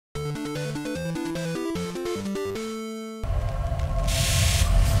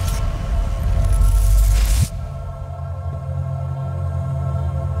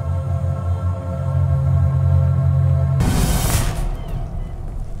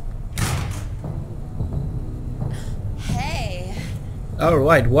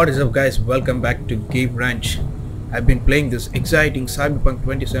Alright, what is up guys, welcome back to Gameranch. I've been playing this exciting Cyberpunk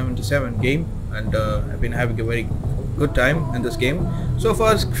 2077 game and I've been having a very good time in this game. So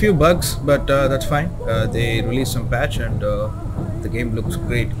far a few bugs, but that's fine. They released some patch and the game looks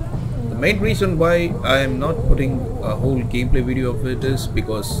great. The main reason why I am not putting a whole gameplay video of it is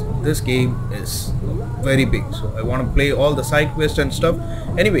because this game is very big. So I want to play all the side quests and stuff.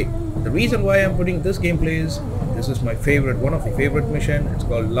 Anyway, the reason why I'm putting this gameplay is this is my favorite, one of my favorite mission. It's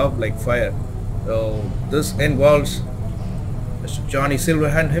called Love Like Fire. So this involves Mr. Johnny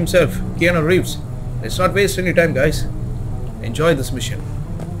Silverhand himself, Keanu Reeves. Let's not waste any time, guys. Enjoy this mission.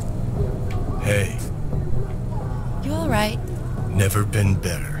 Hey. You alright? Never been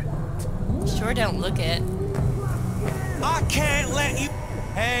better. Sure don't look it. I can't let you...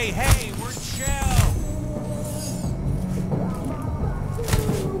 Hey, we're chill.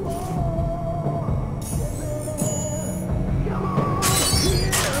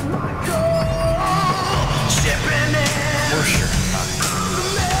 For sure.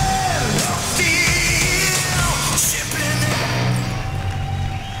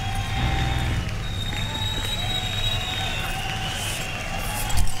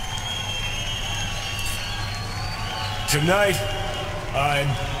 Tonight,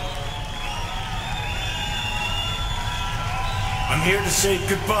 I'm here to say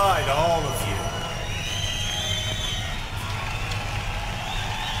goodbye to all of you.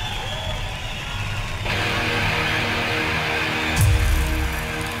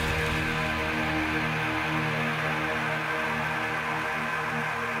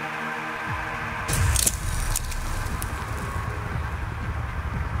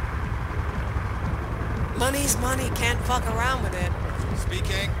 Money's money, can't fuck around with it.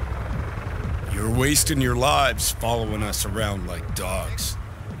 Speaking. You're wasting your lives following us around like dogs.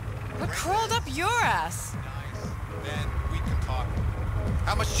 What crawled up your ass? Nice. Then we can talk.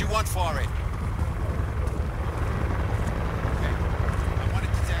 How much do you want for it? Okay. I want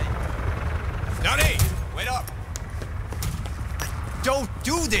it today. Johnny! Wait up! Don't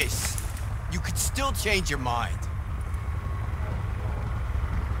do this! You could still change your mind.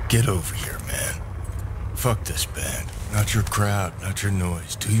 Get over here, man. Fuck this band. Not your crowd, not your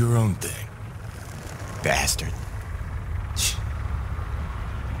noise. Do your own thing. Bastard.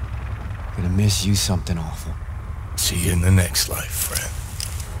 Gonna miss you something awful. See you in the next life, friend.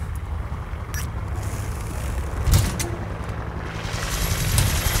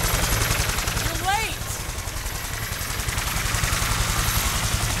 You're late!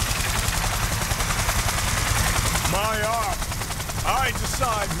 My art. I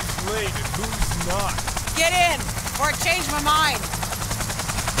decide who's late and who's not. Get in, or I change my mind.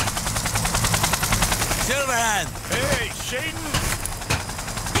 Silverhand! Hey, Shaden!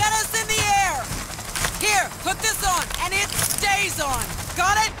 Get us in the air! Here, put this on, and it stays on.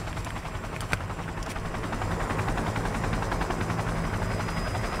 Got it?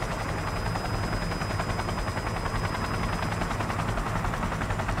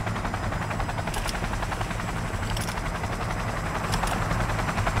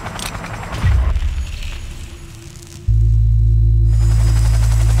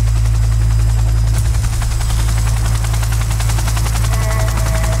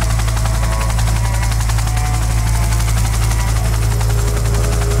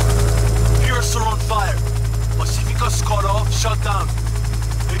 Shut down.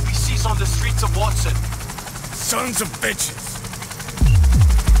 APC's on the streets of Watson. Sons of bitches!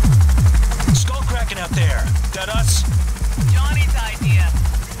 Skull cracking out there. That us? Johnny's idea.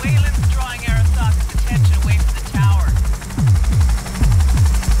 Wayland's drawing Arasaka's attention away from the tower.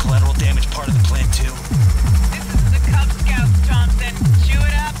 Collateral damage part of the plan too. This is the Cub Scouts, Johnson. Chew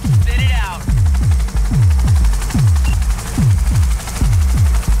it up, spit it out.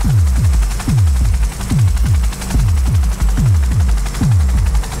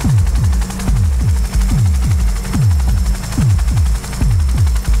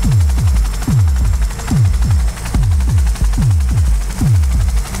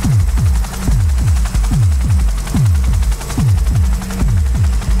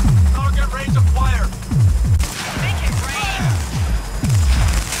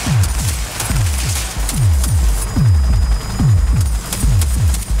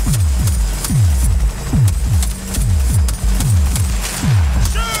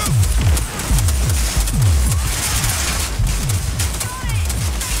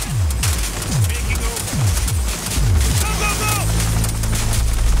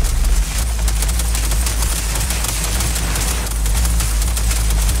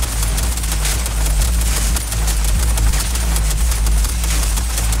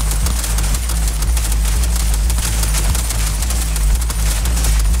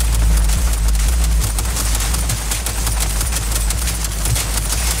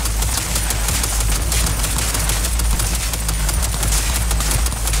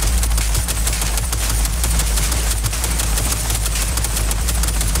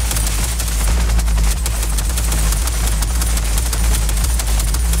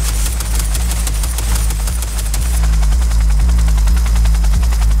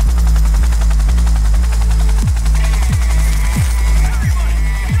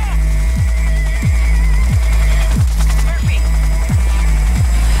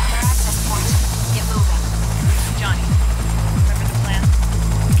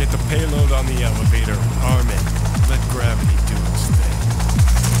 Payload on the elevator. Arm it. Let gravity do its thing.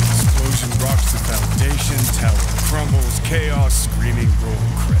 Explosion rocks the foundation. Tower crumbles. Chaos. Screaming roll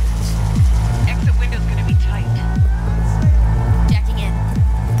credits. Exit window's gonna be tight. Jacking in.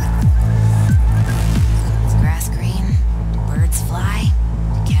 Is grass green? Do birds fly?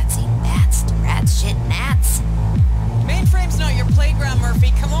 Do cats eat bats? Do rats shit gnats? Mainframe's not your playground,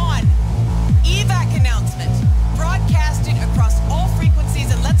 Murphy. Come on. Evac announcement. Broadcasted across all frequencies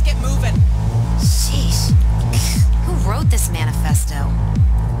and let's get moving. Sheesh. Who wrote this manifesto?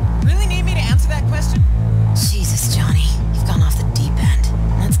 Really need me to answer that question? Jesus, Johnny. You've gone off the deep end.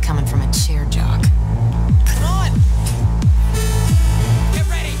 That's coming from a chair jock. Come on. Get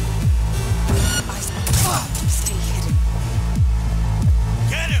ready. Stay hidden.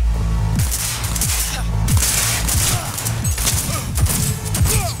 Get him!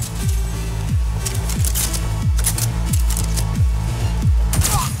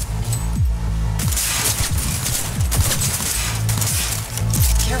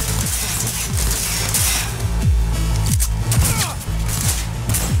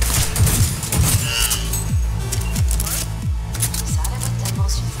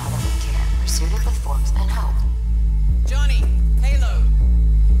 Johnny, payload.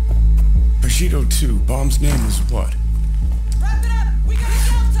 Bushido 2, bomb's name is what? Wrap it up. We got a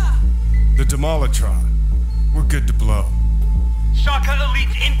Delta. The Demolitron. We're good to blow. Shaka Elite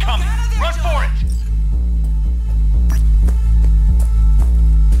incoming! Out of there, Run for Johnny. it!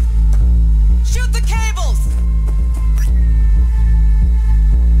 Shoot the cables.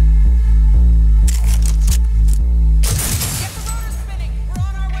 Get the rotor spinning. We're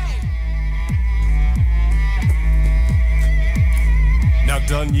on our way. Not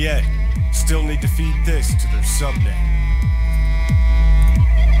done yet. Still need to feed this to their subnet.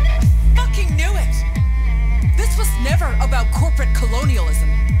 Fucking knew it. This was never about corporate colonialism.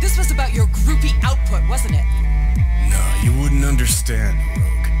 This was about your groupie output, wasn't it? No, you wouldn't understand,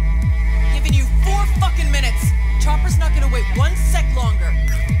 Rogue. Giving you 4 fucking minutes. Chopper's not gonna wait 1 sec longer.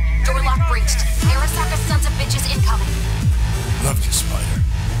 Door lock breached. Arasaka sons of bitches incoming. Love you, Spider.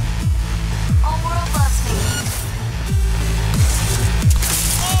 All world loves me.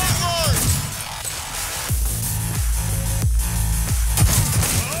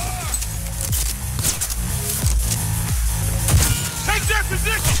 Take their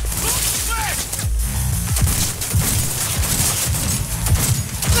position! Back!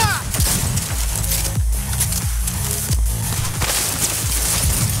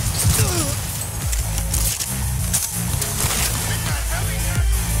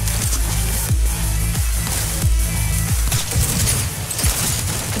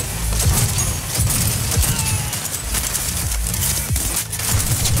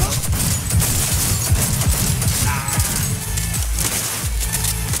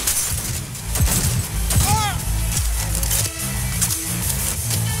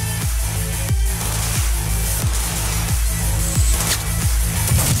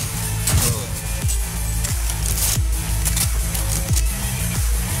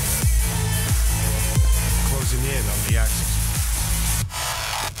 Closing in on the axis.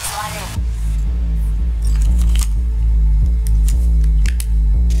 Slide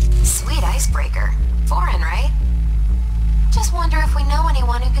in. Sweet icebreaker. Foreign, right? Just wonder if we know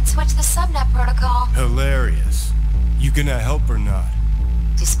anyone who could switch the subnet protocol. Hilarious. You gonna help or not?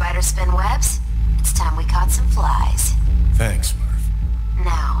 Do spiders spin webs? It's time we caught some flies. Thanks, Murph.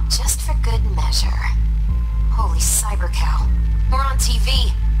 Now, just for good measure. Holy cyber cow. We're on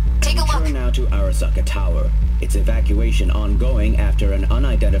TV. Take a look. Turn now to Arasaka Tower. Its evacuation ongoing after an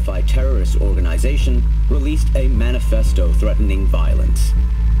unidentified terrorist organization released a manifesto threatening violence.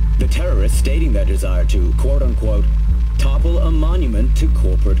 The terrorists stating their desire to, quote-unquote, topple a monument to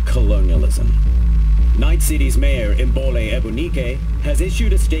corporate colonialism. Night City's mayor, Imbole Ebunike, has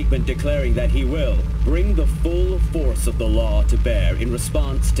issued a statement declaring that he will bring the full force of the law to bear in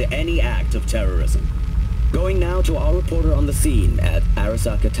response to any act of terrorism. Going now to our reporter on the scene at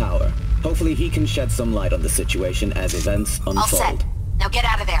Arasaka Tower. Hopefully he can shed some light on the situation as events unfold. All set. Now get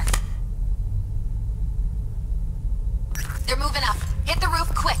out of there. They're moving up. Hit the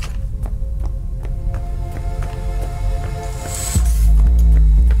roof quick.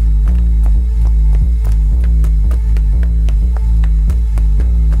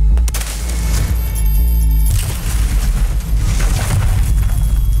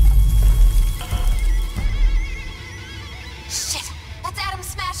 Shit! That's Adam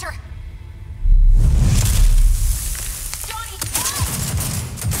Smasher! Johnny!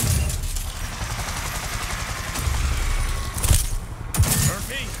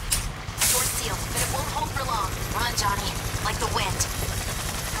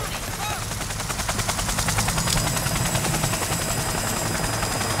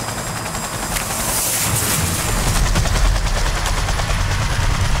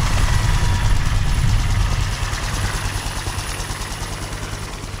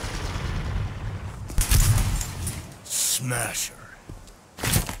 smasher.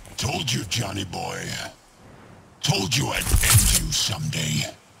 Told you, Johnny boy. Told you I'd end you someday.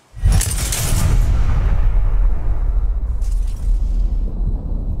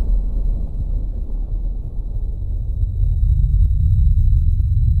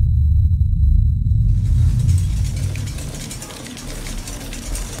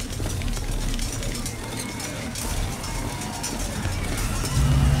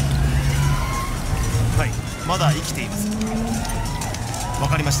 Right. まだ生きています。わ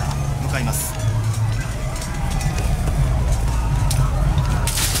かりました。向かいます。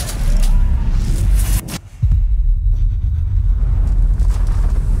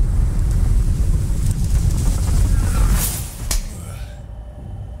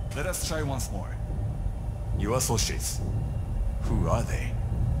Let us try once more. Your associates. Who are they?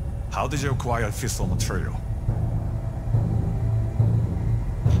 How did you acquire fissile material?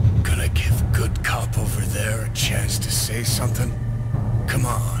 Gonna give good cop over there a chance to say something? Come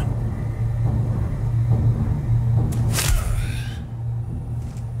on.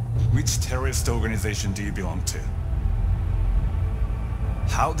 Which terrorist organization do you belong to?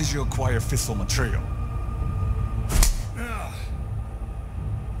 How did you acquire fissile material?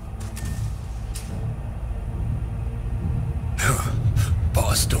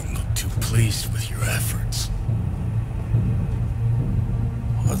 Boss don't look too pleased with your efforts.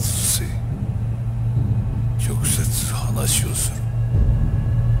 Let's see. 直接話をする。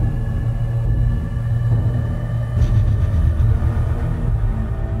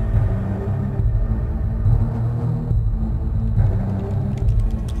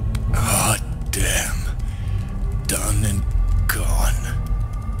Ah, damn. Done and gone.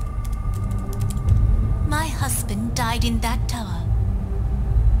 My husband died in that tower.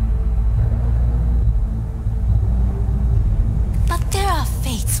 But there are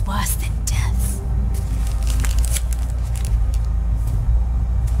fates worse than death.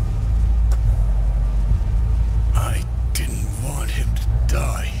 I didn't want him to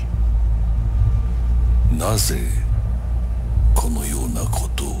die. なぜこのようなこ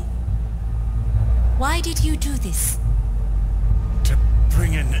とを Why did you do this? To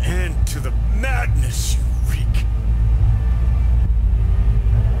bring an end to the madness you wreak.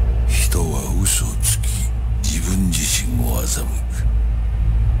 人は嘘をつき自分自身を欺く。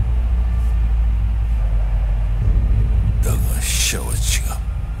だが死者は違う。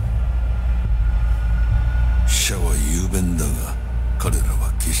死者は雄弁だが彼ら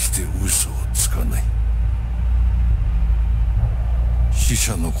は決して嘘をつかない。死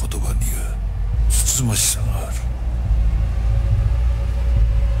者の言葉にはつつましさがある。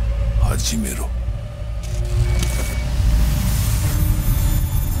始めろ。